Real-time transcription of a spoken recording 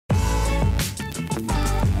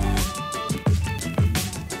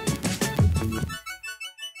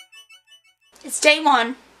It's day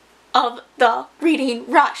one of the reading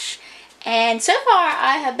rush. And so far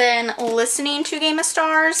I have been listening to Game of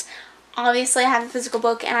Stars. Obviously I have the physical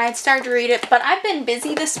book and I had started to read it, but I've been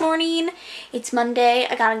busy this morning. It's Monday.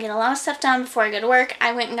 I gotta get a lot of stuff done before I go to work.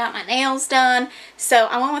 I went and got my nails done. So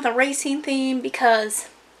I went with a racing theme because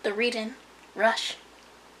the reading rush.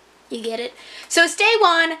 You get it? So it's day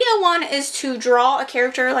one. Day one is to draw a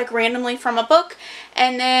character like randomly from a book.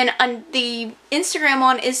 And then the Instagram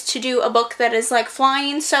one is to do a book that is like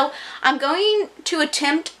flying. So I'm going to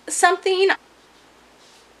attempt something.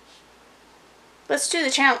 Let's do the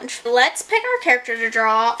challenge. Let's pick our character to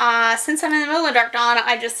draw. Since I'm in the middle of Dark Dawn,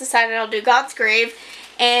 I just decided I'll do God's Grave.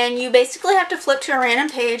 And you basically have to flip to a random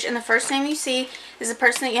page and the first name you see is the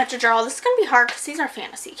person that you have to draw. This is going to be hard because these are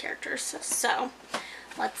fantasy characters. So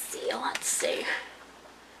let's see.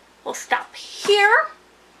 We'll stop here.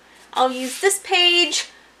 I'll use this page.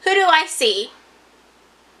 Who do I see?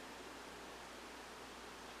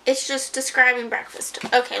 It's just describing breakfast.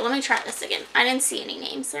 Okay, let me try this again. I didn't see any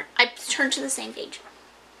names there. I turned to the same page.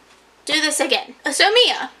 Do this again. So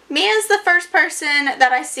Mia. Mia is the first person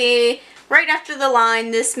that I see right after the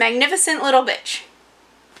line, this magnificent little bitch.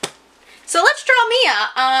 So let's draw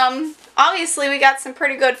Mia. Obviously we got some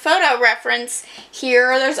pretty good photo reference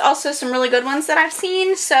here. There's also some really good ones that I've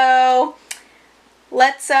seen. So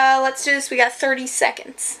let's do this. We got 30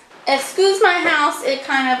 seconds. Excuse my house, it's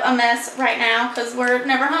kind of a mess right now because we're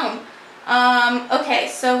never home. Okay,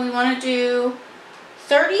 so we want to do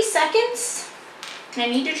 30 seconds and I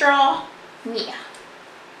need to draw Mia.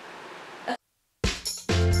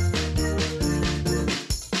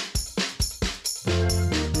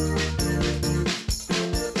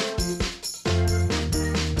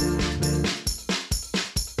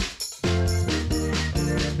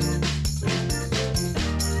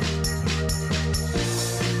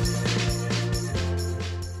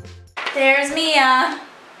 There's Mia.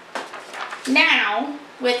 Now,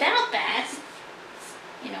 without that,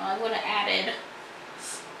 you know, I would have added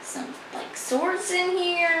some like swords in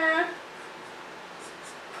here.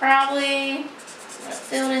 Probably would have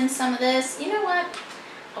filled in some of this. You know what?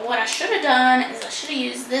 What I should have done is I should have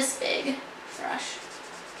used this big brush.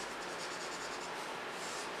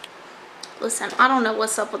 Listen, I don't know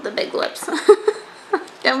what's up with the big lips.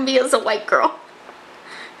 Don't be as a white girl.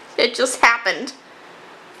 It just happened.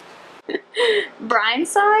 Brian's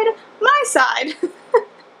side, my side.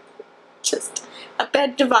 Just a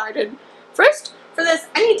bed divided. First, for this,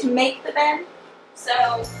 I need to make the bed.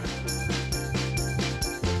 So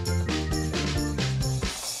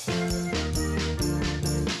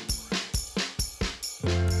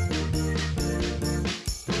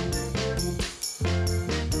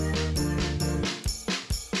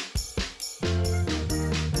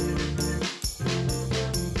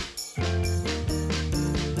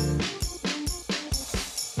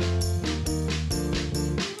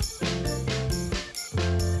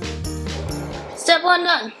step one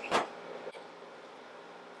done.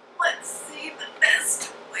 Let's see the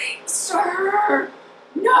best. Wait, sir.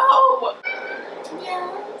 No.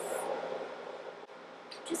 Yes.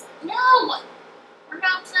 Just no. We're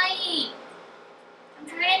not playing. I'm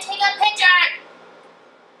trying to take a picture.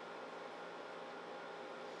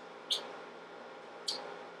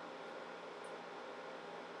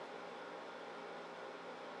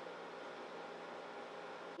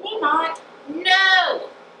 Can you not? No.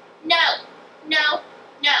 No. No,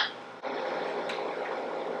 no.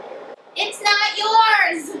 It's not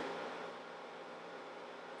yours!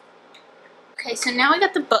 Okay, so now I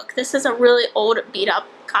got the book. This is a really old, beat-up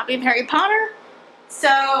copy of Harry Potter.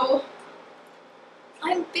 So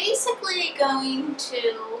I'm basically going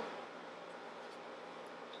to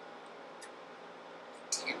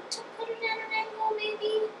attempt to put it at an angle,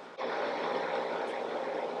 maybe.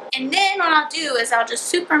 And then what I'll do is I'll just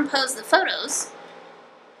superimpose the photos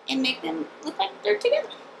and make them look like they're together.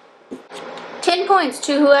 10 points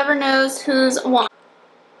to whoever knows who's won.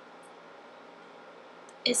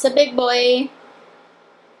 It's a big boy.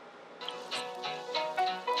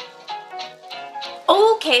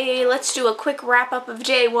 Okay, let's do a quick wrap up of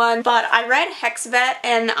day one. But I read Hexvet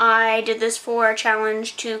and I did this for a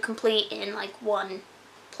challenge to complete in like one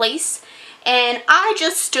place. And I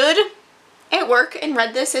just stood at work and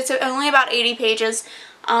read this. It's only about 80 pages.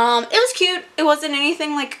 It was cute. It wasn't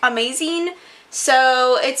anything like amazing.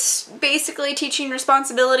 So it's basically teaching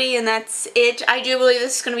responsibility and that's it. I do believe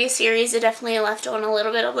this is going to be a series. It definitely left on a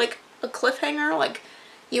little bit of like a cliffhanger. Like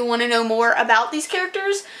you want to know more about these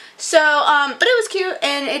characters. So, but it was cute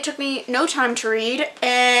and it took me no time to read.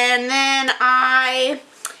 And then I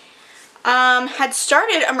had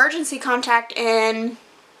started Emergency Contact and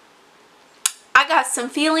I got some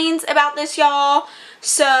feelings about this, y'all.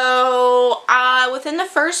 So, within the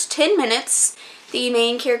first 10 minutes, the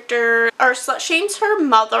main character slut shames her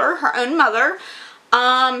mother, her own mother.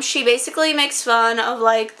 She basically makes fun of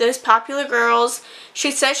like those popular girls. She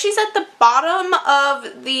says she's at the bottom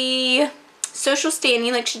of the social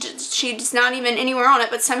standing, like she's not even anywhere on it,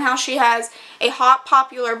 but somehow she has a hot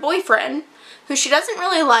popular boyfriend who she doesn't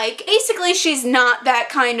really like. Basically, she's not that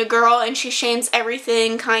kind of girl, and she shames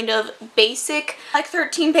everything kind of basic. Like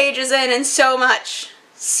 13 pages in and so much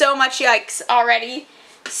yikes already.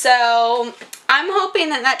 So I'm hoping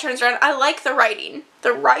that turns around. I like the writing.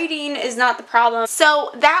 The writing is not the problem.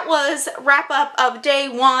 So that was wrap up of day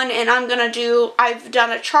 1, and I've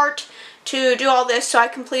done a chart to do all this. So I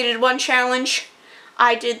completed 1 challenge.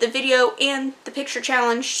 I did the video and the picture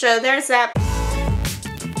challenge. So there's that.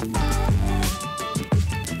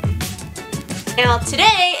 Now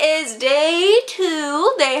today is day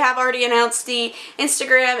 2. They have already announced the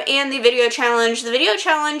Instagram and the video challenge. The video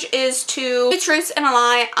challenge is to do truths and a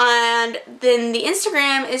lie, and then the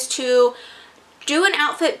Instagram is to do an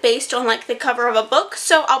outfit based on like the cover of a book.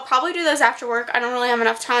 So I'll probably do those after work. I don't really have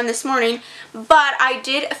enough time this morning, but I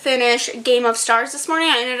did finish Game of Stars this morning.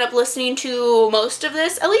 I ended up listening to most of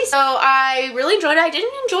this, at least. So I really enjoyed it. I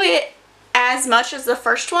didn't enjoy it as much as the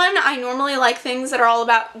first one. I normally like things that are all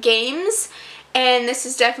about games, and this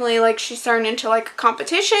is definitely like she's turned into like a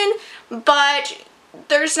competition, but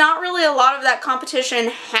there's not really a lot of that competition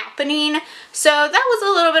happening. So that was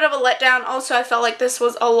a little bit of a letdown. Also, I felt like this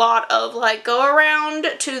was a lot of like go around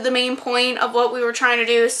to the main point of what we were trying to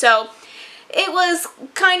do. So it was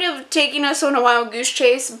kind of taking us on a wild goose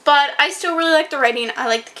chase, but I still really like the writing. I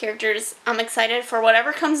like the characters. I'm excited for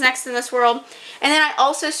whatever comes next in this world. And then I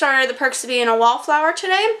also started The Perks of Being a Wallflower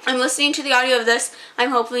today. I'm listening to the audio of this.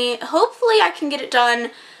 I'm hopefully I can get it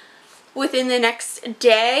done within the next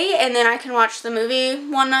day, and then I can watch the movie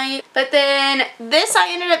one night. But then this I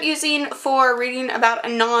ended up using for reading about a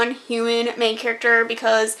non-human main character,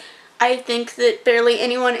 because I think that barely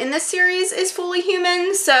anyone in this series is fully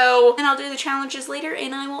human. So, and I'll do the challenges later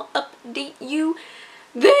and I will update you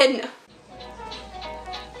then.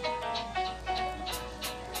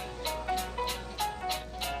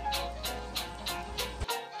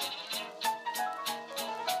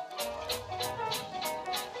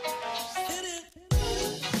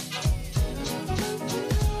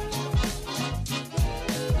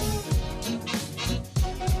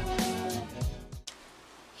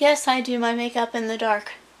 Yes, I do my makeup in the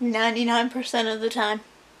dark 99% of the time.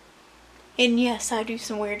 And yes, I do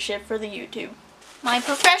some weird shit for the YouTube. My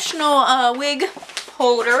professional wig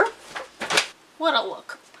holder. What a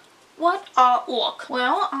look. What a look.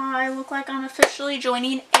 Well, I look like I'm officially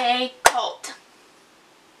joining a cult.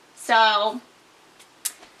 So,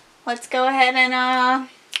 let's go ahead and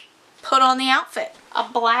put on the outfit. A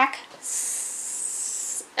black,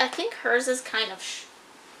 I think hers is kind of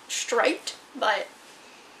striped, but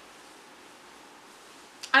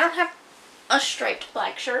I don't have a striped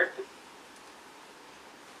black shirt.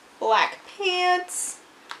 Black pants.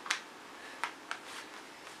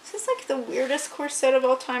 This is like the weirdest corset of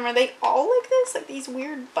all time. Are they all like this? Like these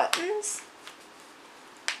weird buttons?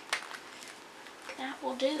 That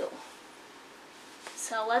will do.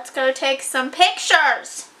 So let's go take some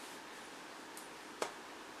pictures.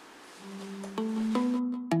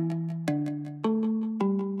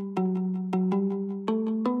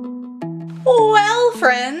 Well,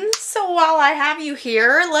 friends, so while I have you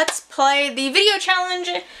here, let's play the video challenge,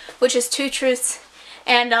 which is 2 truths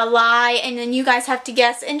and a lie, and then you guys have to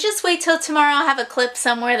guess. And just wait till tomorrow. I'll have a clip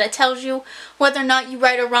somewhere that tells you whether or not you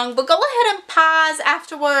right or wrong, but go ahead and pause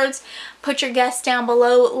afterwards, put your guess down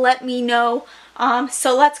below, let me know.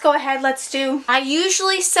 So let's go ahead, let's do. I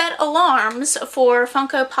usually set alarms for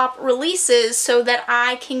Funko Pop releases so that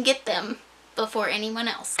I can get them before anyone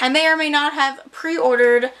else. I may or may not have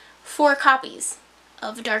pre-ordered 4 copies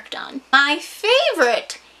of Dark Dawn. My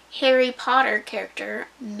favorite Harry Potter character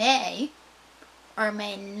may or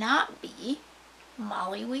may not be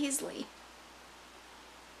Molly Weasley.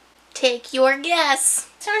 Take your guess.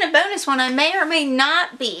 Turn a bonus one. I may or may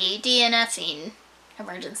not be DNFing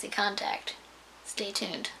emergency contact. Stay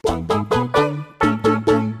tuned.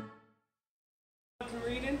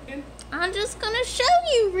 I'm just gonna show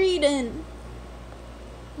you reading.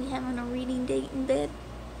 You having a reading date in bed?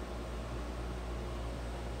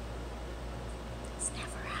 This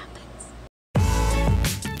never happens.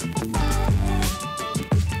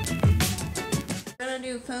 We're gonna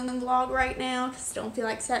do a filming vlog right now because I don't feel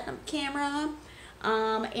like setting up a camera.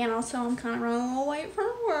 And also I'm kind of running a little late for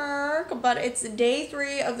work, but it's day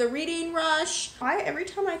 3 of the reading rush. Every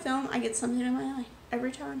time I film, I get something in my eye.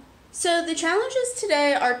 Every time. So the challenges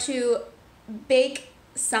today are to bake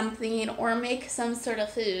something or make some sort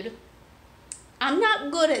of food. I'm not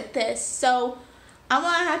good at this, so I'm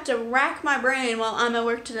gonna have to rack my brain while I'm at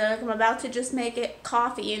work today. Like I'm about to just make it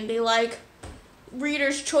coffee and be like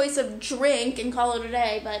reader's choice of drink and call it a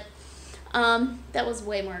day, but that was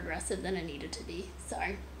way more aggressive than it needed to be.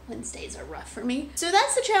 Sorry. Wednesdays are rough for me. So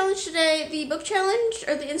that's the challenge today. The book challenge,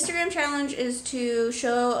 or the Instagram challenge, is to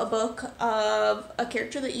show a book of a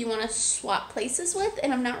character that you want to swap places with,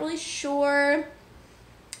 and I'm not really sure.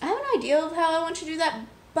 I have an idea of how I want to do that,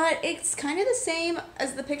 but it's kind of the same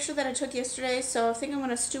as the picture that I took yesterday, so I think I'm going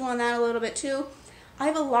to stew on that a little bit too. I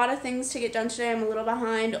have a lot of things to get done today. I'm a lot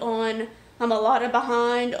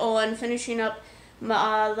behind on finishing up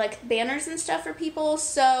my, like banners and stuff for people,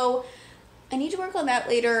 so I need to work on that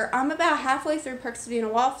later. I'm about halfway through Perks of Being a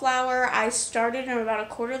Wallflower. I started and I'm about a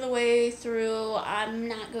quarter of the way through I'm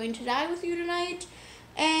Not Going to Die With You Tonight.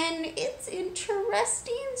 And it's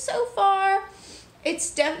interesting so far.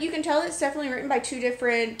 It's you can tell it's definitely written by two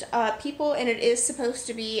different people, and it is supposed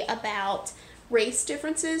to be about race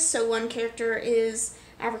differences. So one character is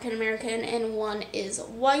African American and one is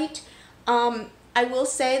white. I will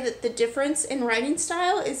say that the difference in writing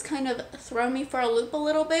style is kind of throwing me for a loop a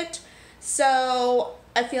little bit. So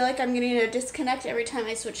I feel like I'm getting a disconnect every time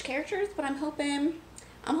I switch characters, but I'm hoping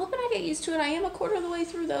I get used to it. I am a quarter of the way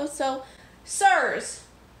through though, so sirs.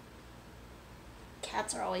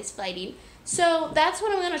 Cats are always fighting. So that's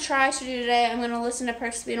what I'm going to try to do today. I'm going to listen to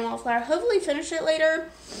Perks of Being a Wallflower, hopefully finish it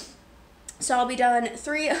later. So I'll be done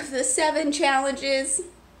 3 of the 7 challenges.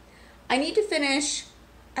 I need to finish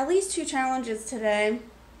at least 2 challenges today.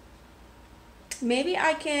 Maybe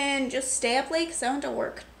I can just stay up late because I want to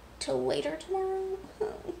work till later tomorrow.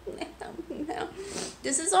 No.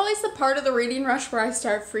 This is always the part of the reading rush where I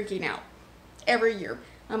start freaking out. Every year.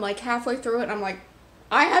 I'm like halfway through it and I'm like,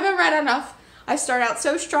 I haven't read enough. I start out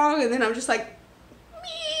so strong and then I'm just like,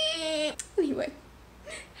 meh. Anyway,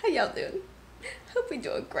 how y'all doing? Hope you're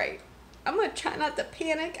doing great. I'm going to try not to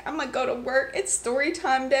panic. I'm going to go to work. It's story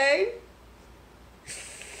time day.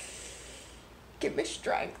 Give me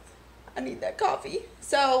strength. I need that coffee.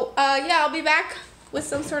 So, yeah, I'll be back with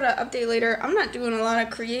some sort of update later. I'm not doing a lot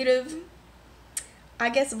of creative, I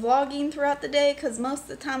guess, vlogging throughout the day because most of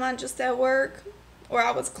the time I'm just at work or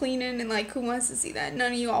I was cleaning and like, who wants to see that?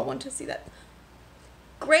 None of you all want to see that.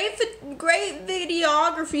 Great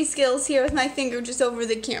videography skills here with my finger just over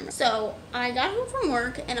the camera. So I got home from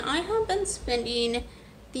work and I have been spending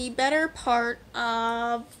the better part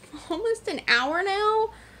of almost an hour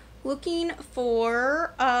now looking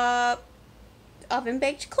for oven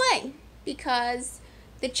baked clay, because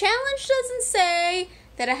the challenge doesn't say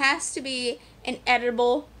that it has to be an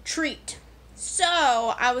edible treat.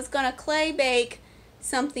 So I was gonna clay bake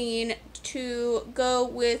something to go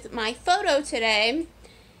with my photo today.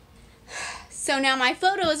 So now my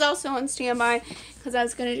photo is also on standby because I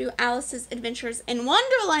was going to do Alice's Adventures in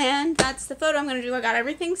Wonderland. That's the photo I'm going to do. I got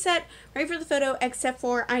everything set ready for the photo except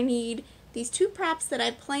for I need these 2 props that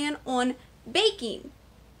I plan on baking.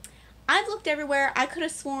 I've looked everywhere. I could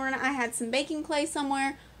have sworn I had some baking clay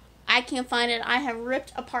somewhere. I can't find it. I have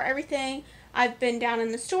ripped apart everything. I've been down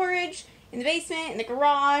in the storage, in the basement, in the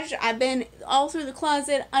garage. I've been all through the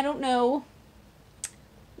closet. I don't know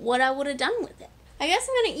what I would have done with it. I guess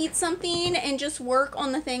I'm going to eat something and just work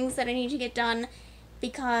on the things that I need to get done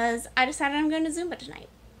because I decided I'm going to Zumba tonight.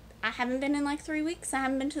 I haven't been in like 3 weeks. I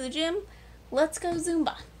haven't been to the gym. Let's go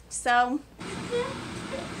Zumba. So,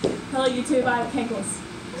 hello YouTube, I have cankles.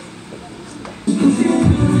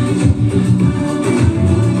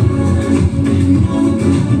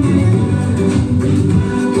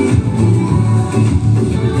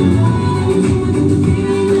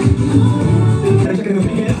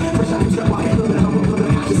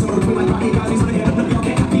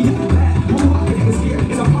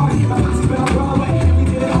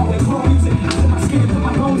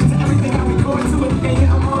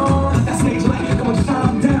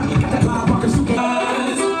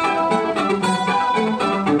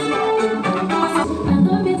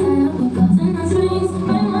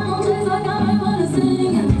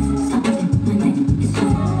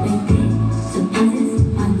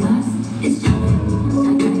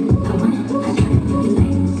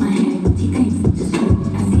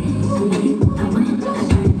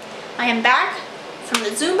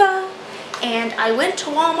 I went to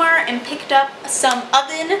Walmart and picked up some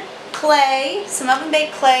oven clay, some oven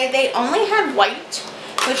baked clay. They only had white,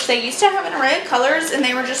 which they used to have an array of colors, and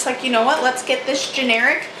they were just like, you know what, let's get this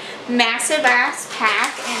generic massive ass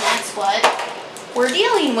pack, and that's what we're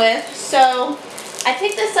dealing with. So I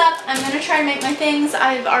picked this up. I'm gonna try to make my things.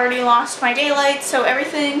 I've already lost my daylight, so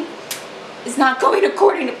everything is not going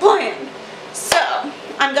according to plan. So,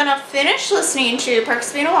 I'm gonna finish listening to Perks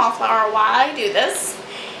of Being a Wallflower while I do this.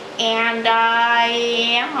 And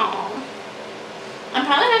I'm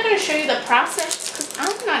probably not gonna show you the process because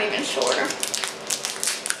I'm not even sure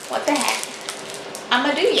what the heck I'm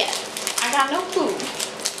gonna do yet. I got no clue.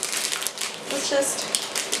 Let's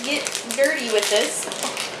just get dirty with this.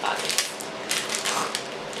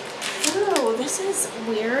 Oh, this is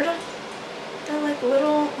weird. They're like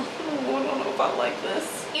little, I don't know if I like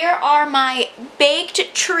this. Here are my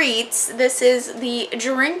baked treats. This is the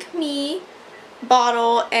Drink Me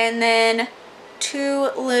bottle and then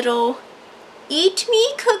 2 little Eat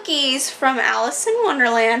Me cookies from Alice in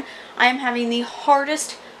Wonderland. I am having the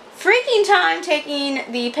hardest freaking time taking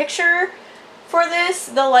the picture for this.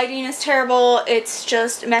 The lighting is terrible. It's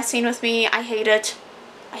just messing with me. I hate it.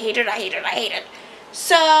 I hate it. I hate it. I hate it.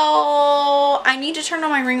 So I need to turn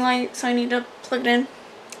on my ring light, so I need to plug it in.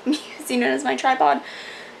 I'm using it as my tripod.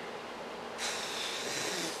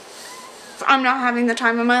 I'm not having the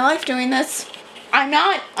time of my life doing this. I'm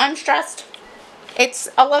not. I'm stressed. It's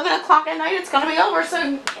 11 o'clock at night. It's going to be over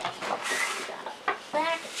soon.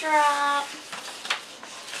 Backdrop.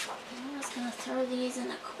 I'm just going to throw these in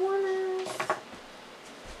the corners.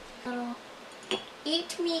 Little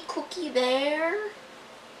Eat Me cookie there.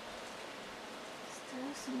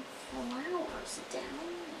 Throw some flowers down.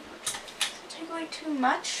 Is it going too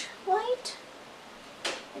much light?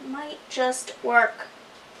 It might just work.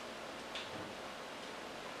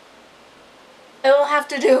 It will have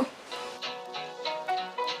to do.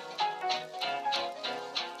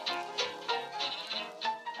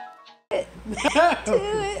 Do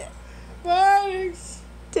it. Thanks.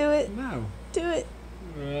 Do it. No. Do it.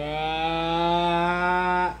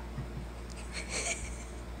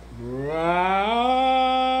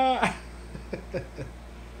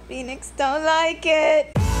 Phoenix don't like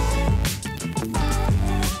it. My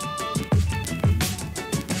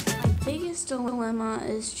biggest dilemma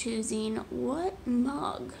is choosing what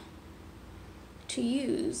mug to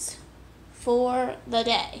use for the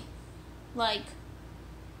day. Like,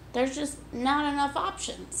 there's just not enough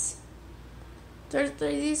options.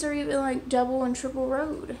 These are even like double and triple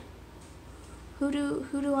road. Who do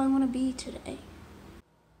I want to be today?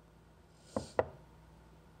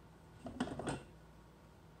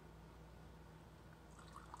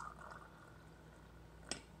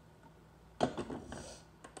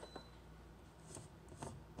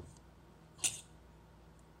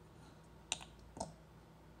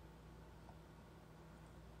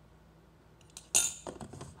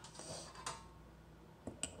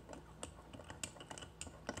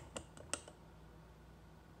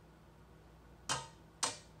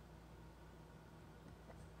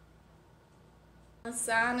 My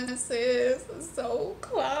sinuses are so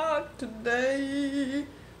clogged today.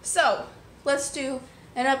 So, let's do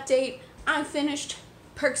an update. I finished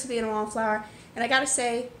Perks of Being a Wallflower, and I gotta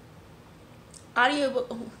say, audiobook.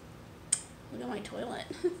 Oh, look at my toilet.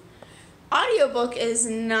 Audiobook is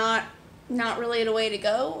not really the way to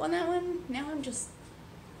go on that one. Now I'm just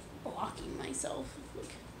blocking myself.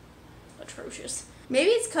 Like, atrocious.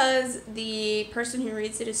 Maybe it's because the person who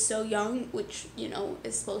reads it is so young, which, you know,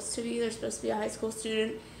 is supposed to be. They're supposed to be a high school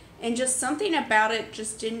student. And just something about it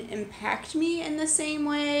just didn't impact me in the same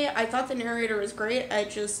way. I thought the narrator was great. I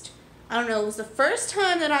don't know. It was the first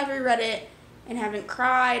time that I've reread it and haven't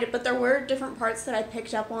cried. But there were different parts that I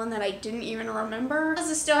picked up on that I didn't even remember.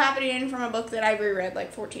 This is still happening from a book that I've reread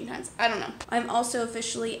like 14 times. I don't know. I'm also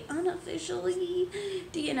unofficially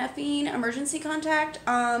DNFing Emergency Contact.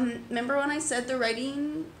 Remember when I said the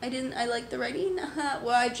writing, I liked the writing?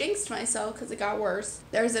 Well, I jinxed myself because it got worse.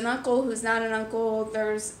 There's an uncle who's not an uncle.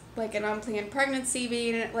 There's like an unplanned pregnancy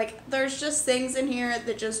being, like, there's just things in here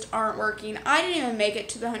that just aren't working. I didn't even make it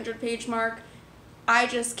to the 100-page mark. I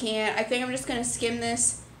just can't. I think I'm just going to skim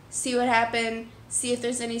this, see what happened, see if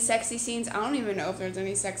there's any sexy scenes. I don't even know if there's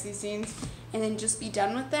any sexy scenes, and then just be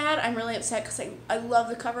done with that. I'm really upset because I love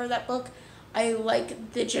the cover of that book. I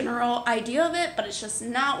like the general idea of it, but it's just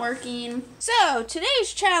not working. So,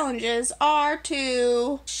 today's challenges are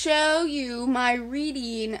to show you my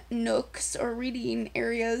reading nooks or reading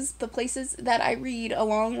areas, the places that I read,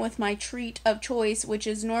 along with my treat of choice, which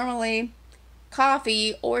is normally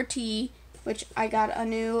coffee or tea, which I got a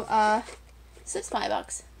new Sip Spy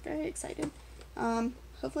box. Very excited.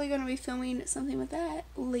 Hopefully going to be filming something with that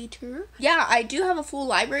later. Yeah, I do have a full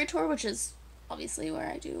library tour, which is obviously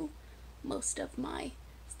where I do most of my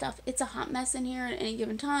stuff. It's a hot mess in here at any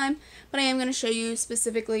given time, but I am going to show you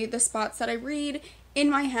specifically the spots that I read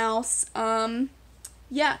in my house.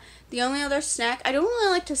 Yeah, the only other snack, I don't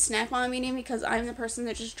really like to snack while I'm eating because I'm the person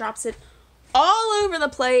that just drops it all over the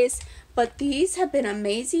place, but these have been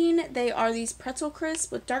amazing. They are these pretzel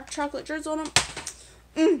crisps with dark chocolate drizzle on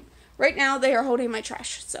them. Right now they are holding my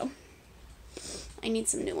trash, so I need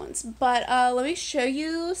some new ones. But let me show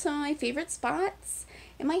you some of my favorite spots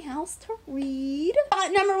in my house to read.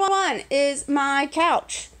 Spot number 1 is my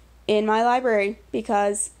couch in my library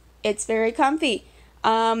because it's very comfy.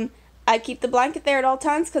 I keep the blanket there at all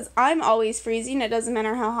times because I'm always freezing. It doesn't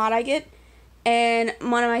matter how hot I get. And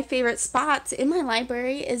one of my favorite spots in my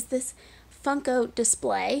library is this Funko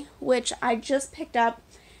display, which I just picked up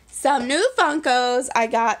some new Funkos. I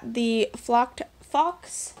got the Flocked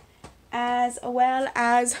Fox as well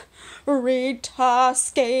as Rita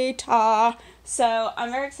Skeeter. So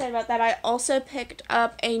I'm very excited about that. I also picked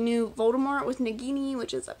up a new Voldemort with Nagini,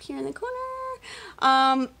 which is up here in the corner.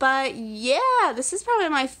 But yeah, this is probably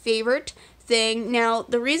my favorite thing. Now,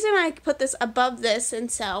 the reason I put this above this,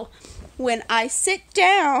 and so when I sit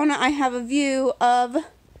down, I have a view of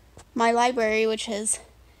my library, which is,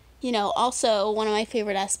 you know, also one of my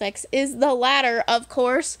favorite aspects, is the ladder, of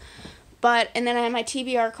course. And then I have my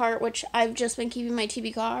TBR cart, which I've just been keeping my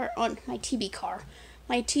TBR on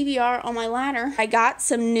my ladder. I got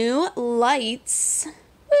some new lights.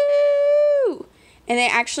 Woo! And they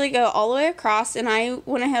actually go all the way across, and I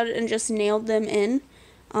went ahead and just nailed them in,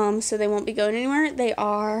 so they won't be going anywhere. They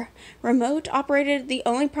are remote operated. The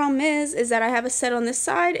only problem is that I have a set on this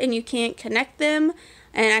side, and you can't connect them.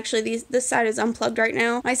 And actually, this side is unplugged right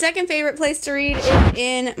now. My second favorite place to read is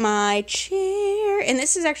in my chair. And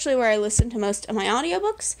this is actually where I listen to most of my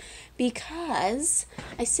audiobooks, because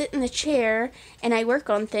I sit in the chair and I work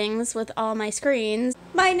on things with all my screens.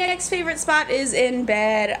 My next favorite spot is in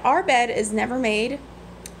bed. Our bed is never made,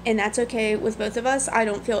 and that's okay with both of us. I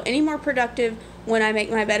don't feel any more productive when I make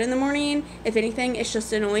my bed in the morning. If anything, it's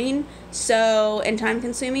just annoying and time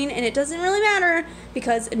consuming, and it doesn't really matter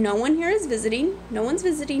because no one here is visiting. No one's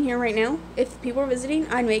visiting here right now. If people are visiting,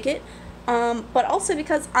 I'd make it. But also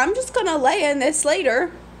because I'm just gonna lay in this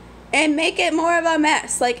later and make it more of a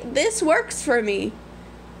mess. Like, this works for me.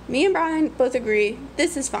 Me and Brian both agree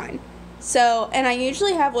this is fine. So, and I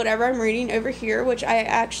usually have whatever I'm reading over here, which I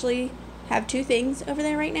actually have 2 things over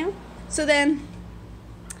there right now. So then,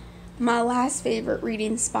 my last favorite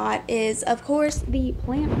reading spot is, of course, the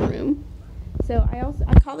plant room. So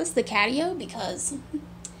I call this the catio because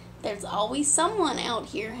there's always someone out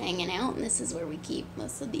here hanging out, and this is where we keep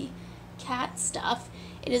most of the cat stuff.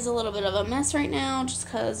 It is a little bit of a mess right now just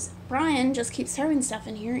because Brian just keeps throwing stuff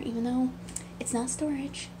in here, even though it's not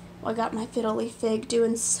storage. Well, I got my fiddle leaf fig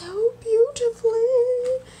doing so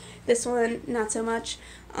beautifully. This one, not so much.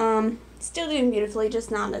 Still doing beautifully,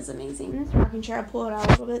 just not as amazing. This rocking chair, I pull it out a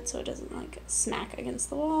little bit so it doesn't like smack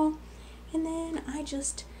against the wall. And then I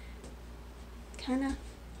just kind of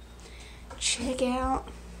check out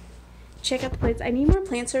the plants. I need more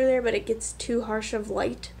plants over there, but it gets too harsh of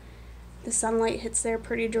light. The sunlight hits there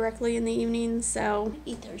pretty directly in the evening, so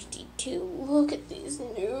I'm thirsty too. Look at these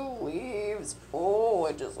new leaves. Oh,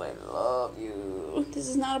 I love you. This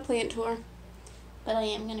is not a plant tour, but I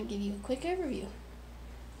am going to give you a quick overview.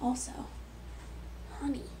 Also,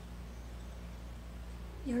 honey,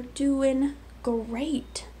 you're doing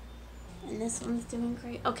great. And this one's doing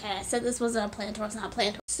great. Okay, I said this wasn't a plant tour. It's not a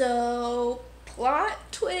plant tour. So, plot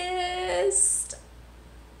twist.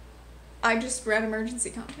 I just read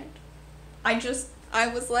emergency contact. I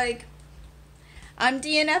was like, I'm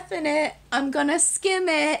DNFing it. I'm gonna skim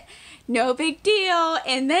it. No big deal.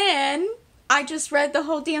 And then I just read the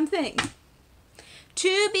whole damn thing.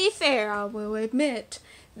 To be fair, I will admit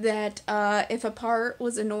that if a part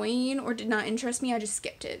was annoying or did not interest me, I just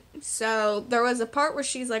skipped it. So there was a part where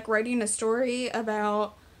she's like writing a story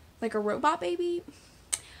about like a robot baby.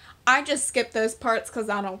 I just skipped those parts because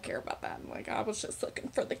I don't care about that. Like, I was just looking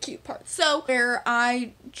for the cute parts. So where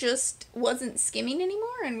I just wasn't skimming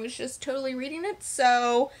anymore and was just totally reading it.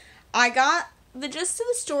 So I got the gist of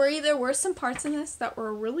the story. There were some parts in this that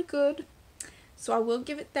were really good. So I will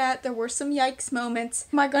give it that. There were some yikes moments.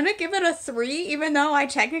 Am I going to give it a 3 even though I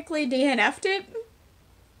technically DNF'd it?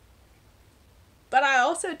 But I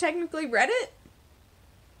also technically read it?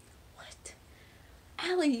 What?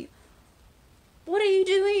 Allie, what are you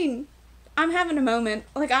doing? I'm having a moment.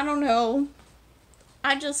 Like, I don't know.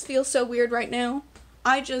 I just feel so weird right now.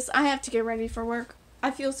 I have to get ready for work. I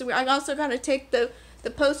feel so weird. I also got to take the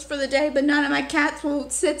post for the day, but none of my cats will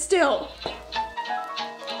sit still.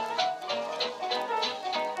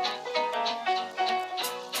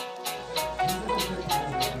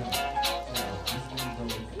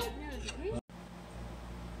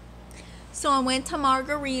 So I went to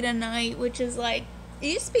margarita night, which is like, it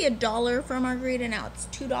used to be $1 for a margarita, now it's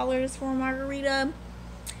 $2 for a margarita.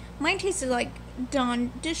 Mine tasted like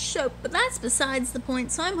Dawn dish soap, but that's besides the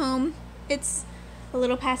point. So I'm home. It's a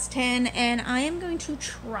little past 10, and I am going to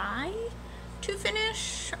try to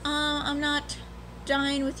finish. I'm not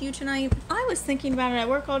dying with you tonight. I was thinking about it at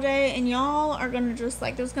work all day, and y'all are gonna just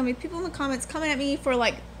like, there's gonna be people in the comments coming at me for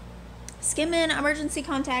like skimming emergency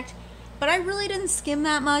contact, but I really didn't skim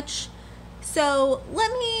that much. So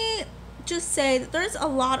let me just say that there's a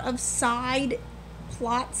lot of side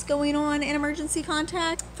plots going on in emergency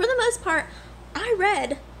contact. For the most part, I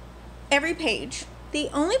read every page. The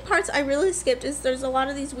only parts I really skipped is there's a lot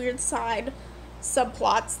of these weird side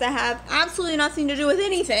subplots that have absolutely nothing to do with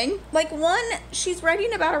anything. Like one, she's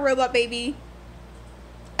writing about a robot baby.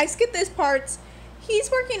 I skipped those parts. He's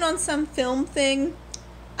working on some film thing.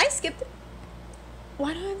 I skipped.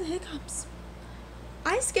 Why do I have the hiccups?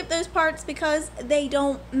 I skipped those parts because they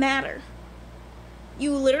don't matter.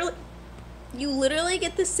 You literally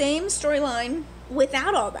get the same storyline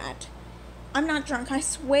without all that. I'm not drunk, I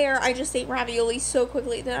swear. I just ate ravioli so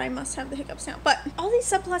quickly that I must have the hiccups now. But all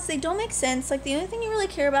these subplots, they don't make sense. Like, the only thing you really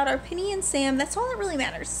care about are Penny and Sam. That's all that really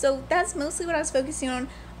matters. So that's mostly what I was focusing on.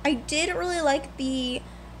 I did really like the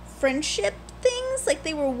friendship things. Like,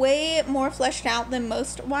 they were way more fleshed out than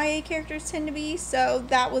most YA characters tend to be. So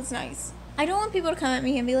that was nice. I don't want people to come at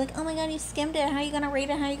me and be like, oh my god, you skimmed it. How are you going to rate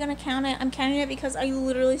it? How are you going to count it? I'm counting it because I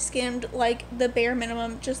literally skimmed, like, the bare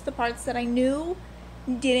minimum. Just the parts that I knew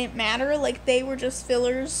didn't matter. Like, they were just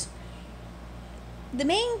fillers. The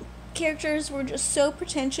main characters were just so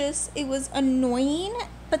pretentious. It was annoying,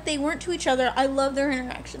 but they weren't to each other. I love their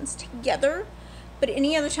interactions together, but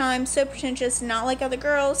any other time, so pretentious. Not like other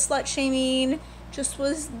girls, slut shaming, just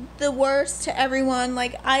was the worst to everyone.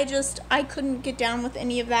 Like, I couldn't get down with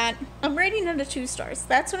any of that. I'm rating it a 2 stars.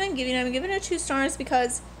 That's what I'm giving it. I'm giving it 2 stars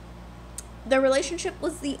because the relationship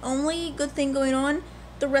was the only good thing going on.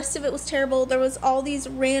 The rest of it was terrible. There was all these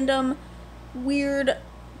random weird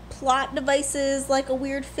plot devices, like a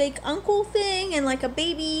weird fake uncle thing and like a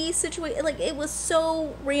baby situation. Like, it was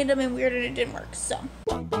so random and weird and it didn't work. So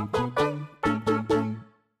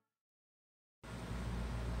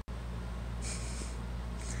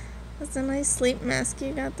that's a nice sleep mask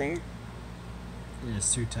you got there. Yeah,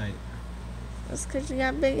 it's too tight. That's because you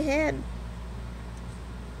got a big head.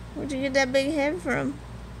 Where'd you get that big head from?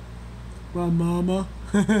 My mama.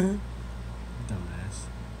 Dumbass.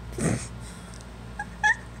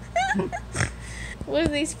 What are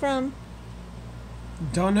these from?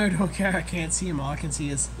 Don't know, don't care. I can't see him. All I can see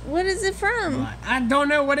is... What is it from? I don't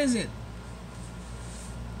know. What is it?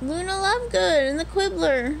 Luna Lovegood and the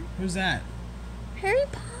Quibbler. Who's that? Harry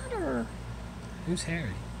Potter. Who's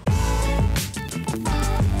Harry?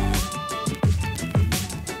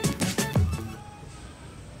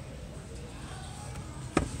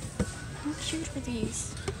 How cute are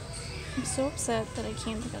these? I'm so upset that I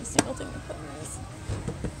can't think of a single thing to put in this.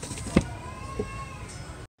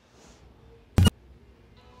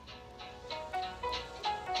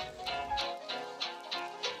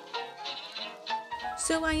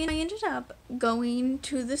 So I ended up going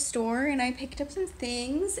to the store and I picked up some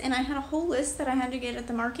things, and I had a whole list that I had to get at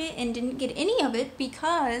the market and didn't get any of it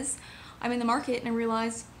because I'm in the market and I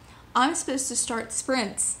realized I'm supposed to start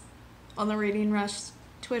sprints on the Reading Rush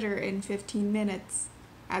Twitter in 15 minutes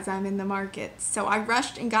as I'm in the market. So I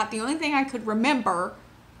rushed and got the only thing I could remember,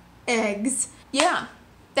 eggs. Yeah,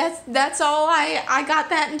 that's all. I got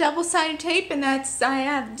that in double-sided tape, and I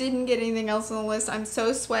didn't get anything else on the list. I'm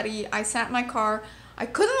so sweaty. I sat in my car. I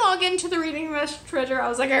couldn't log into the Reading Rush Twitter. I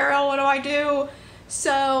was like, Ariel, what do I do?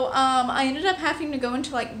 So I ended up having to go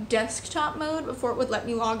into like desktop mode before it would let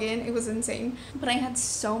me log in. It was insane, but I had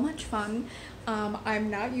so much fun. I'm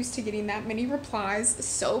not used to getting that many replies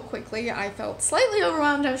so quickly. I felt slightly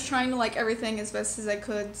overwhelmed. I was trying to like everything as best as I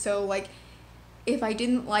could. So like, if I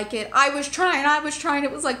didn't like it, I was trying.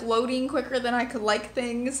 It was like loading quicker than I could like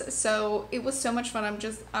things. So it was so much fun.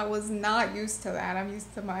 I was not used to that. I'm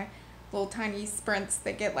used to my little tiny sprints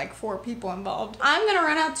that get like 4 people involved. I'm gonna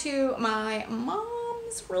run out to my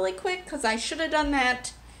mom's really quick because I should have done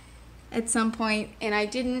that at some point and I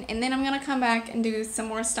didn't, and then I'm gonna come back and do some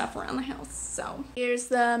more stuff around the house. So here's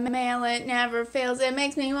the mail. It never fails. It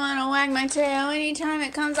makes me want to wag my tail. Anytime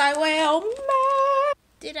it comes, I wail.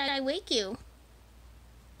 Did I wake you?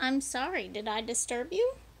 I'm sorry. Did I disturb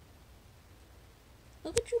you?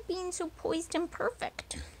 Look at you being so poised and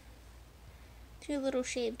perfect. Your little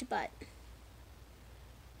shaved butt.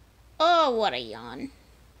 Oh, what a yawn.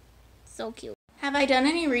 So cute. Have I done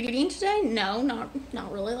any reading today? No,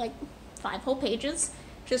 not really. Like 5 whole pages.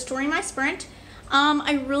 Just during my sprint.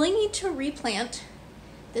 I really need to replant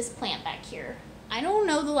this plant back here. I don't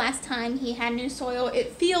know the last time he had new soil.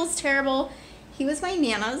 It feels terrible. he was my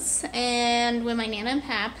Nana's, and when my Nana and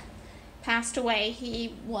Pap passed away,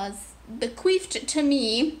 he was bequeathed to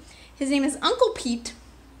me. His name is Uncle Pete.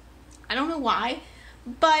 I don't know why,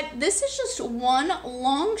 but this is just one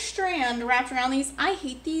long strand wrapped around these. I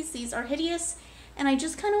hate these. These are hideous, and I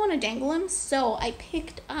just kind of want to dangle him, so I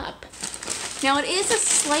picked up. Now, it is a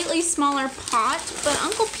slightly smaller pot, but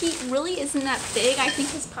Uncle Pete really isn't that big. I think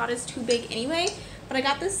his pot is too big anyway, but I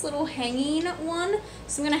got this little hanging one,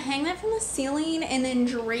 so I'm going to hang that from the ceiling and then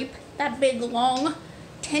drape that big long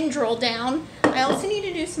tendril down. I also need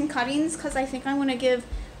to do some cuttings because I think I want to give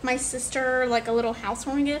my sister like a little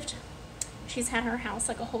housewarming gift. She's had her house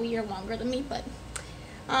like a whole year longer than me, but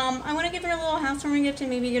I want to give her a little housewarming gift and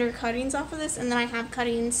maybe get her cuttings off of this, and then I have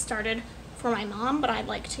cuttings started for my mom, but I'd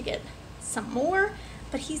like to get some more.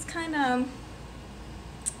 But he's kind of,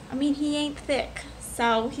 I mean, he ain't thick,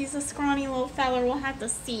 so he's a scrawny little feller. We'll have to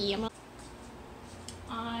see.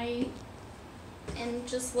 I am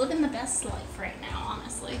just living the best life right now,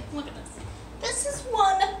 honestly. Look at this. This is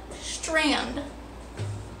one strand.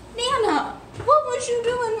 Nana, what was you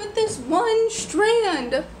doing with this one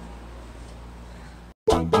strand?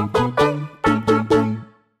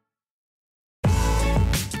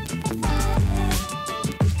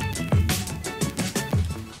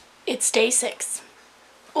 It's day 6.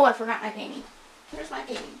 Oh, I forgot my painting. Where's my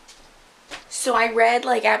painting? So I read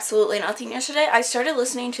like absolutely nothing yesterday. I started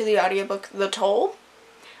listening to the audiobook The Toll.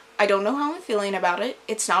 I don't know how I'm feeling about it.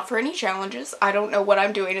 It's not for any challenges. I don't know what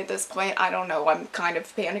I'm doing at this point. I don't know. I'm kind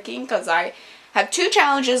of panicking because I have 2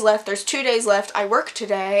 challenges left. There's 2 days left. I work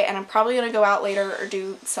today and I'm probably going to go out later or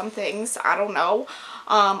do some things. I don't know.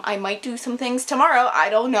 I might do some things tomorrow. I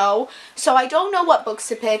don't know. So I don't know what books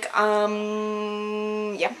to pick.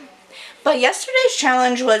 Yeah. But yesterday's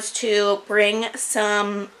challenge was to bring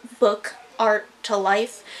some book art to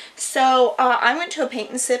life. So I went to a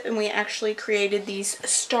paint and sip and we actually created these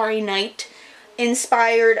Starry Night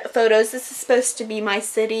inspired photos. This is supposed to be my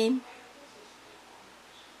city.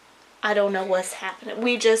 I don't know what's happening.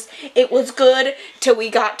 It was good till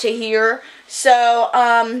we got to here. So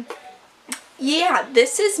yeah,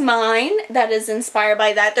 this is mine. That is inspired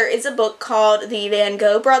by that. There is a book called The Van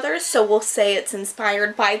Gogh Brothers, so we'll say it's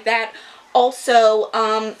inspired by that. Also,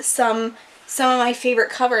 some of my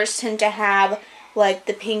favorite covers tend to have like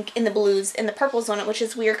the pink and the blues and the purples on it, which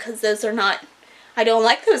is weird because those are not, I don't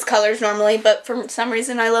like those colors normally, but for some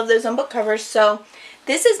reason I love those on book covers. So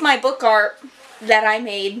this is my book art that I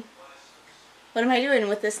made. What am I doing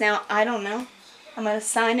with this now? I don't know. I'm going to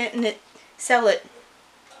sign it and sell it.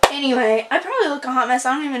 Anyway, I probably look a hot mess.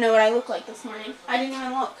 I don't even know what I look like this morning. I didn't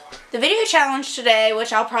even look. The video challenge today,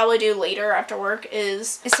 which I'll probably do later after work,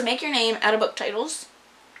 is to make your name out of book titles.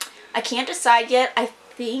 I can't decide yet. I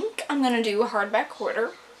think I'm going to do a hardback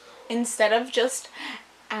quarter instead of just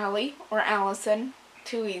Allie or Allison.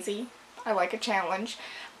 Too easy. I like a challenge.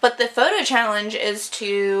 But the photo challenge is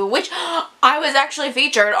to, which I was actually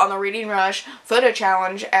featured on the Reading Rush photo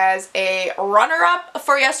challenge as a runner-up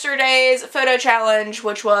for yesterday's photo challenge,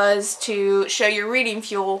 which was to show your reading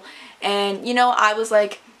fuel. And, you know, I was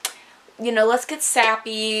like, you know, let's get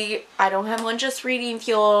sappy. I don't have one just reading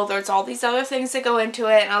fuel. There's all these other things that go into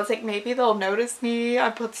it. And I was like, maybe they'll notice me. I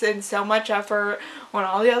put in so much effort on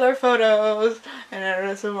all the other photos.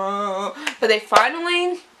 But they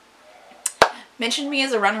finally mentioned me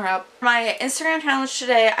as a runner-up. My Instagram challenge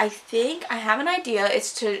today, I think I have an idea.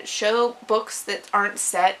 It's to show books that aren't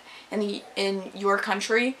set in your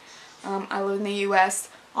country. I live in the U.S.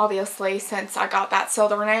 obviously, since I got that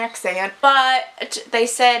southern accent. But they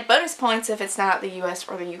said bonus points if it's not the U.S.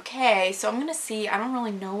 or the U.K. So I'm gonna see. I don't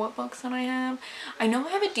really know what books that I have. I know I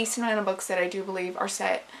have a decent amount of books that I do believe are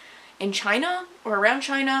set in China or around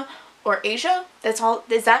China or Asia. That's all.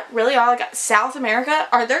 Is that really all I got? South America?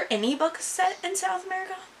 Are there any books set in South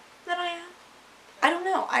America that I have? I don't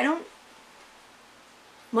know.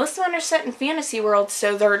 Most of them are set in fantasy worlds,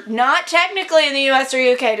 so they're not technically in the US or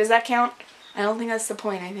UK. Does that count? I don't think that's the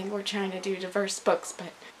point. I think we're trying to do diverse books,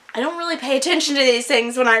 but I don't really pay attention to these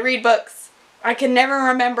things when I read books. I can never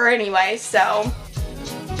remember anyway, so.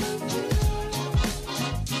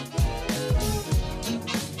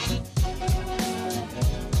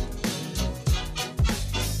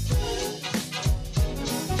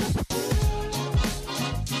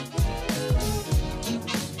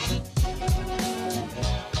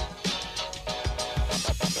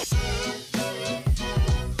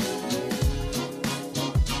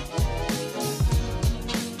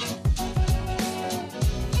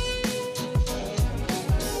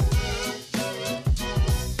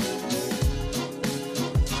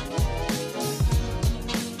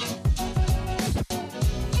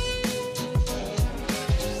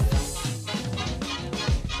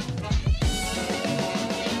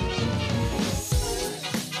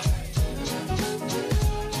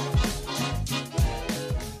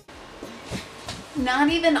 not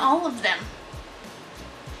even all of them.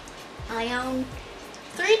 I own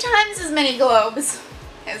 3 times as many globes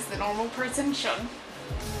as the normal person should.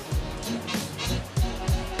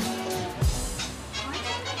 Why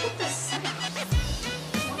can't I get the sound?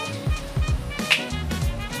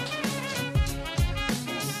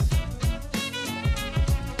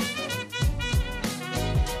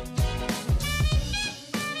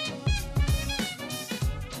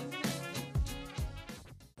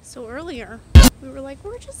 So earlier, we were like,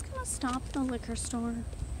 we're just gonna stop at the liquor store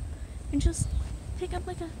and just pick up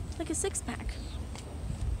like a 6-pack.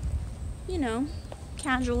 You know,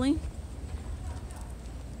 casually.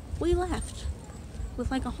 We left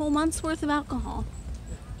with like a whole month's worth of alcohol.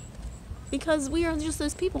 Because we are just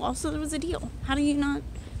those people. Also, there was a deal. How do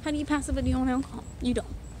you pass up a deal on alcohol? You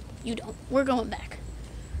don't. You don't. We're going back.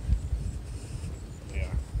 Yeah.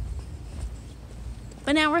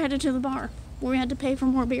 But now we're headed to the bar, where we had to pay for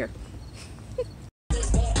more beer.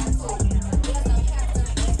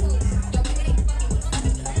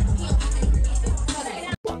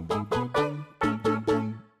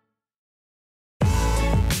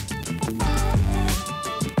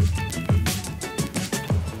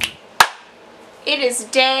 It is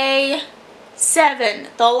day 7,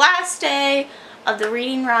 the last day of the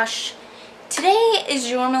reading rush. Today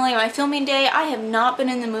is normally my filming day. I have not been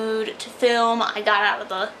in the mood to film. I got out of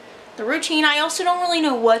the routine. I also don't really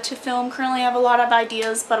know what to film. Currently I have a lot of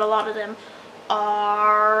ideas, but a lot of them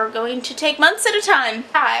are going to take months at a time.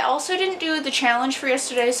 I also didn't do the challenge for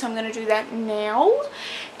yesterday, so I'm going to do that now.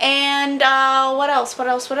 And what else?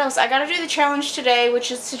 I got to do the challenge today,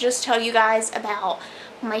 which is to just tell you guys about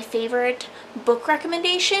my favorite book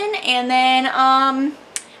recommendation. And then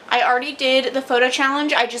I already did the photo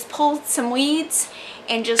challenge. I just pulled some weeds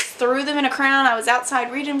and just threw them in a crown. I was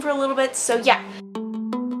outside reading for a little bit, so yeah.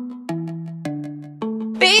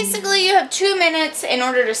 Basically, you have 2 minutes in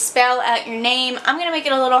order to spell out your name. I'm going to make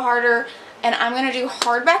it a little harder, and I'm going to do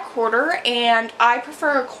hardback quarter, and I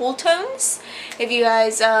prefer cool tones. If you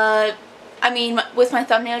guys, I mean, with my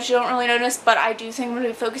thumbnails you don't really notice, but I do think I'm going to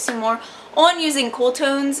be focusing more on using cool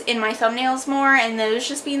tones in my thumbnails more, and those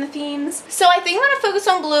just being the themes. So I think I'm going to focus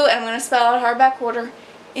on blue, and I'm going to spell out hardback quarter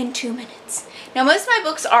in 2 minutes. Now most of my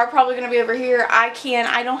books are probably going to be over here. I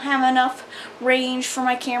don't have enough range for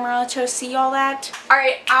my camera to see all that.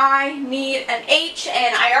 Alright, I need an H,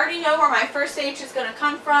 and I already know where my first H is going to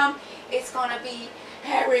come from. It's going to be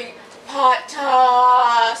Harry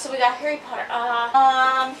Potter. So we got Harry Potter.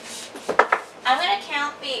 I'm going to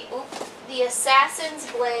count the Assassin's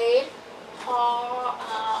Blade. I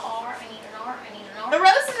need an R. The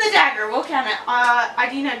Rose and the Dagger, we'll count it. I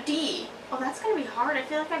need a D. Oh, that's going to be hard. I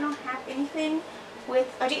feel like I don't have anything with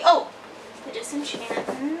a D. Oh, the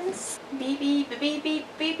Disenchantments. B.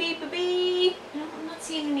 No, I'm not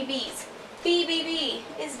seeing any B's. B.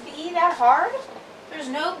 Is B that hard? There's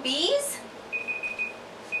no B's?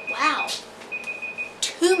 Wow.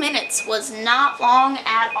 2 minutes was not long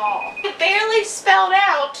at all. I barely spelled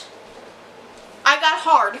out. I got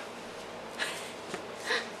hard.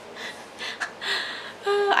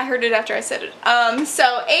 I heard it after I said it.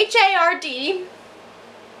 So H-A-R-D.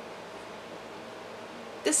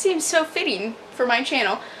 This seems so fitting for my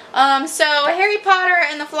channel. So Harry Potter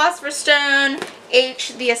and the Philosopher's Stone.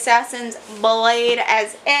 H, the Assassin's Blade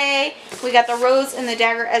as A. We got the Rose and the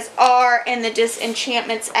Dagger as R, and the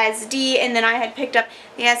Disenchantments as D. And then I had picked up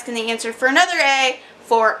the Ask and the Answer for another A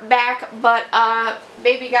for back, but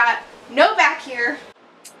baby got no back here.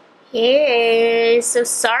 Hey, so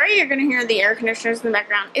sorry you're going to hear the air conditioners in the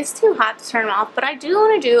background. It's too hot to turn them off, but I do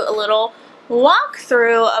want to do a little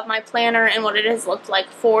walkthrough of my planner and what it has looked like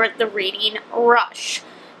for the reading rush.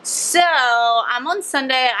 So, I'm on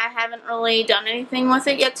Sunday. I haven't really done anything with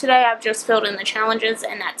it yet today. I've just filled in the challenges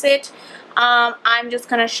and that's it. I'm just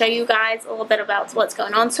going to show you guys a little bit about what's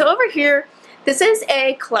going on. So over here, this is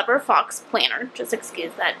a Clever Fox planner. Just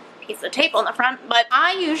excuse that piece of tape on the front, but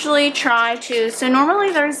I usually try to, so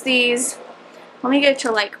normally there's these, let me go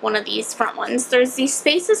to like one of these front ones, there's these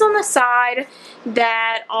spaces on the side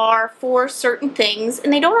that are for certain things,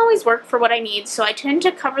 and they don't always work for what I need, so I tend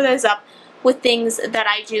to cover those up with things that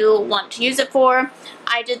I do want to use it for.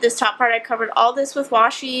 I did this top part, I covered all this with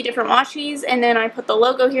washi, different washies, and then I put the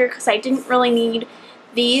logo here because I didn't really need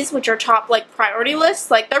these, which are top like priority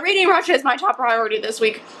lists. Like the reading rush is my top priority this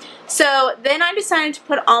week. So then I decided to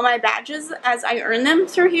put all my badges as I earn them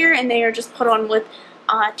through here, and they are just put on with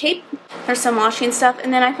tape. There's some washi and stuff,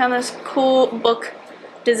 and then I found this cool book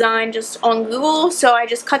design just on Google, so I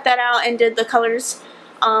just cut that out and did the colors,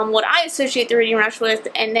 what I associate the reading rush with.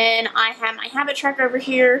 And then I have my habit tracker over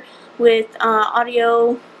here with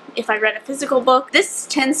audio if I read a physical book. This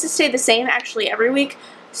tends to stay the same actually every week,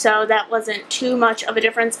 so that wasn't too much of a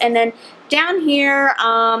difference. And then down here,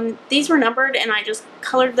 these were numbered, and I just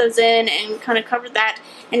colored those in and kind of covered that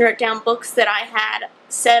and wrote down books that I had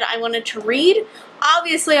said I wanted to read.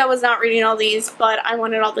 Obviously, I was not reading all these, but I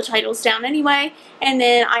wanted all the titles down anyway, and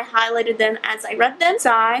then I highlighted them as I read them.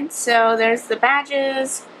 So there's the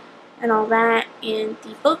badges and all that in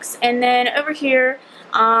the books, and then over here,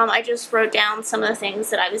 I just wrote down some of the things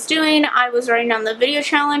that I was doing. I was writing down the video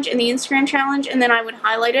challenge and the Instagram challenge, and then I would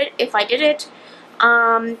highlight it if I did it.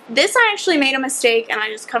 This I actually made a mistake, and I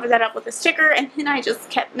just covered that up with a sticker, and then I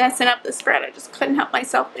just kept messing up the spread. I just couldn't help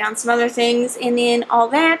myself. Down some other things, and then all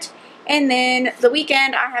that. And then the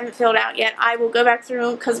weekend I haven't filled out yet. I will go back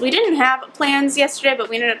through because we didn't have plans yesterday, but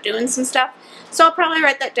we ended up doing some stuff. So I'll probably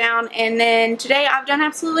write that down, and then today I've done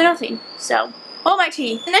absolutely nothing. So, hold my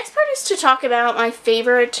tea. The next part is to talk about my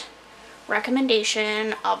favorite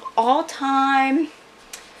recommendation of all time.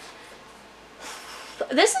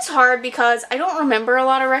 This is hard because I don't remember a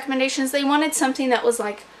lot of recommendations. They wanted something that was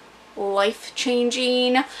like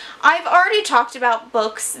life-changing. I've already talked about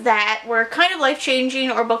books that were kind of life-changing,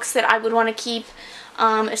 or books that I would want to keep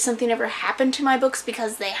if something ever happened to my books,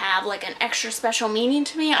 because they have like an extra special meaning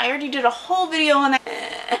to me. I already did a whole video on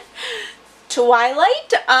that.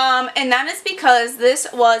 Twilight, and that is because this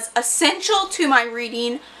was essential to my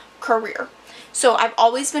reading career. So I've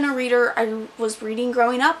always been a reader. I was reading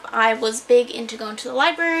growing up. I was big into going to the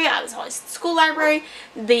library. I was always at the school library.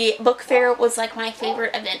 The book fair was like my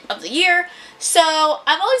favorite event of the year. So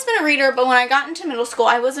I've always been a reader, but when I got into middle school,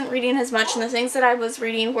 I wasn't reading as much, and the things that I was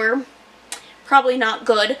reading were probably not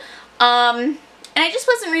good. And I just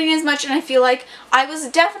wasn't reading as much, and I feel like I was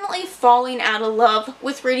definitely falling out of love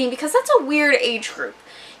with reading, because that's a weird age group.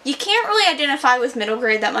 You can't really identify with middle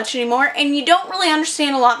grade that much anymore, and you don't really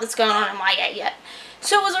understand a lot that's going on in YA yet.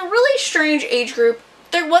 So it was a really strange age group.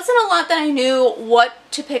 There wasn't a lot that I knew what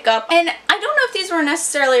to pick up, and I don't know if these were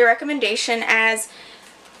necessarily a recommendation, as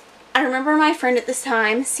I remember my friend at this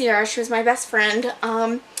time, Sierra, she was my best friend.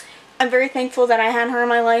 I'm very thankful that I had her in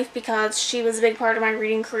my life, because she was a big part of my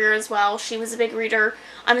reading career as well. She was a big reader.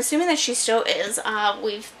 I'm assuming that she still is.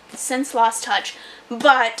 We've since lost touch.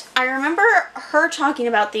 But I remember her talking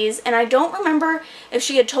about these, and I don't remember if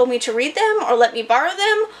she had told me to read them or let me borrow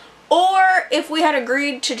them, or if we had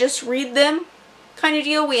agreed to just read them kind of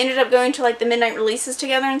deal. We ended up going to like the midnight releases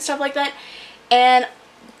together and stuff like that. And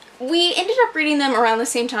we ended up reading them around the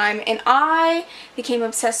same time, and I became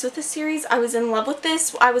obsessed with this series. I was in love with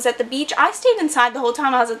this. I was at the beach. I stayed inside the whole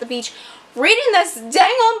time I was at the beach reading this dang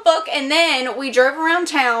on book, and then we drove around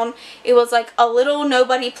town. It was like a little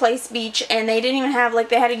nobody place beach, and they didn't even have, like,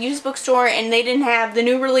 they had a used bookstore, and they didn't have the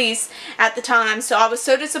new release at the time. So I was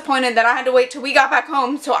so disappointed that I had to wait till we got back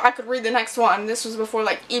home so I could read the next one. This was before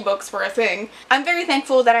like ebooks were a thing. I'm very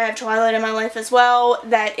thankful that I have Twilight in my life as well,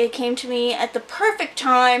 that it came to me at the perfect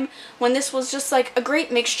time when this was just like a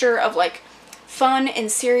great mixture of like fun and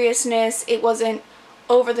seriousness. It wasn't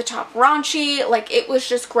over the top raunchy. Like, it was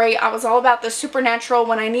just great. I was all about the supernatural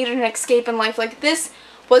when I needed an escape in life. Like, this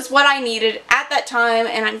was what I needed at that time,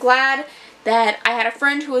 and I'm glad that I had a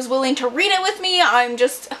friend who was willing to read it with me. I'm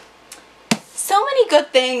just, so many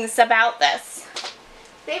good things about this.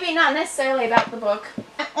 Maybe not necessarily about the book.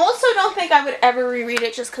 I also don't think I would ever reread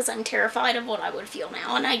it, just because I'm terrified of what I would feel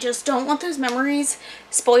now, and I just don't want those memories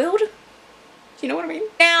spoiled. You know what I mean?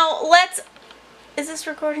 Now, is this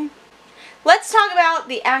recording? Let's talk about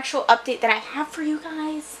the actual update that I have for you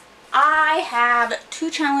guys. I have 2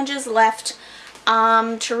 challenges left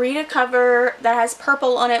to read a cover that has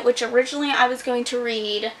purple on it, which originally I was going to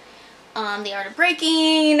read The Art of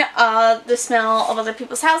Breaking, The Smell of Other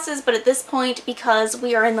People's Houses, but at this point, because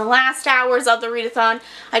we are in the last hours of the readathon,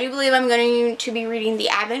 I do believe I'm going to be reading The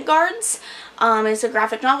Avant-Gardes. It's a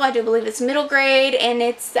graphic novel. I do believe it's middle grade, and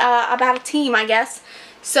it's about a team, I guess.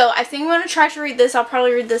 So I think I'm going to try to read this. I'll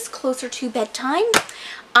probably read this closer to bedtime.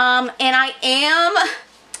 And I'm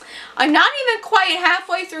not even quite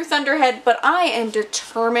halfway through Thunderhead, but I am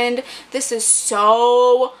determined. This is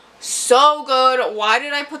so good. Why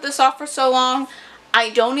did I put this off for so long?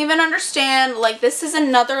 I don't even understand. Like, this is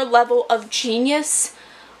another level of genius.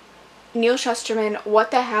 Neil Shusterman,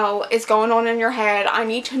 what the hell is going on in your head? I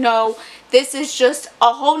need to know. This is just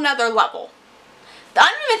a whole nother level. I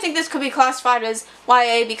don't even think this could be classified as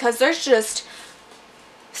YA, because there's just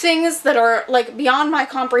things that are like beyond my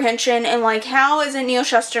comprehension, and like, how isn't Neil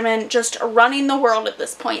Shusterman just running the world at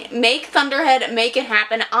this point? Make Thunderhead, make it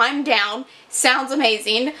happen. I'm down. Sounds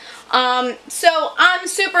amazing. So I'm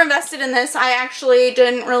super invested in this. I actually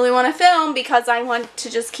didn't really want to film because I want to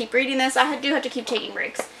just keep reading this. I do have to keep taking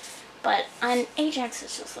breaks. But Ajax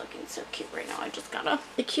is just looking so cute right now. I just gotta...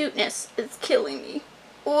 The cuteness is killing me.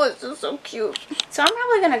 Oh, it's just so cute. So I'm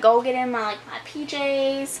probably gonna go get in my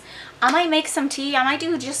PJs. I might make some tea. I might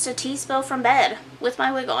do just a tea spill from bed with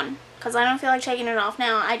my wig on. Because I don't feel like taking it off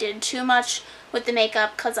now. I did too much with the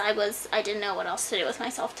makeup because I didn't know what else to do with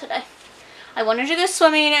myself today. I wanted to go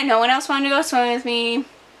swimming and no one else wanted to go swimming with me.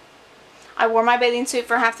 I wore my bathing suit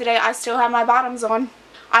for half the day. I still have my bottoms on.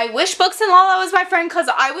 I wish Books and Lala was my friend because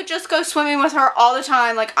I would just go swimming with her all the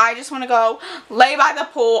time. Like, I just want to go lay by the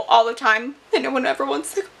pool all the time. And no one ever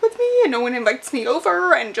wants to go with me. And no one invites me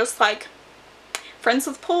over. And just like, friends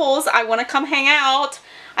with pools, I want to come hang out.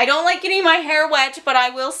 I don't like getting my hair wet, but I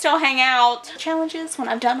will still hang out. Challenges when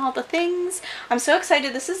I've done all the things. I'm so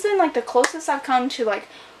excited. This has been like the closest I've come to like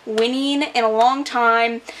winning in a long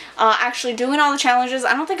time, actually doing all the challenges.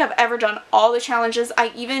 I don't think I've ever done all the challenges.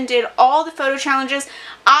 I even did all the photo challenges.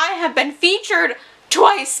 I have been featured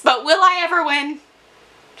twice, but will I ever win?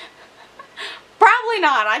 Probably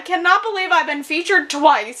not. I cannot believe I've been featured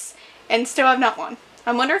twice and still have not won.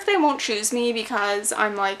 I wonder if they won't choose me because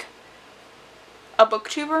I'm like a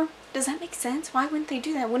booktuber. Does that make sense? Why wouldn't they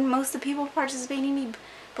do that? Wouldn't most of the people participating be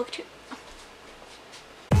booktubers?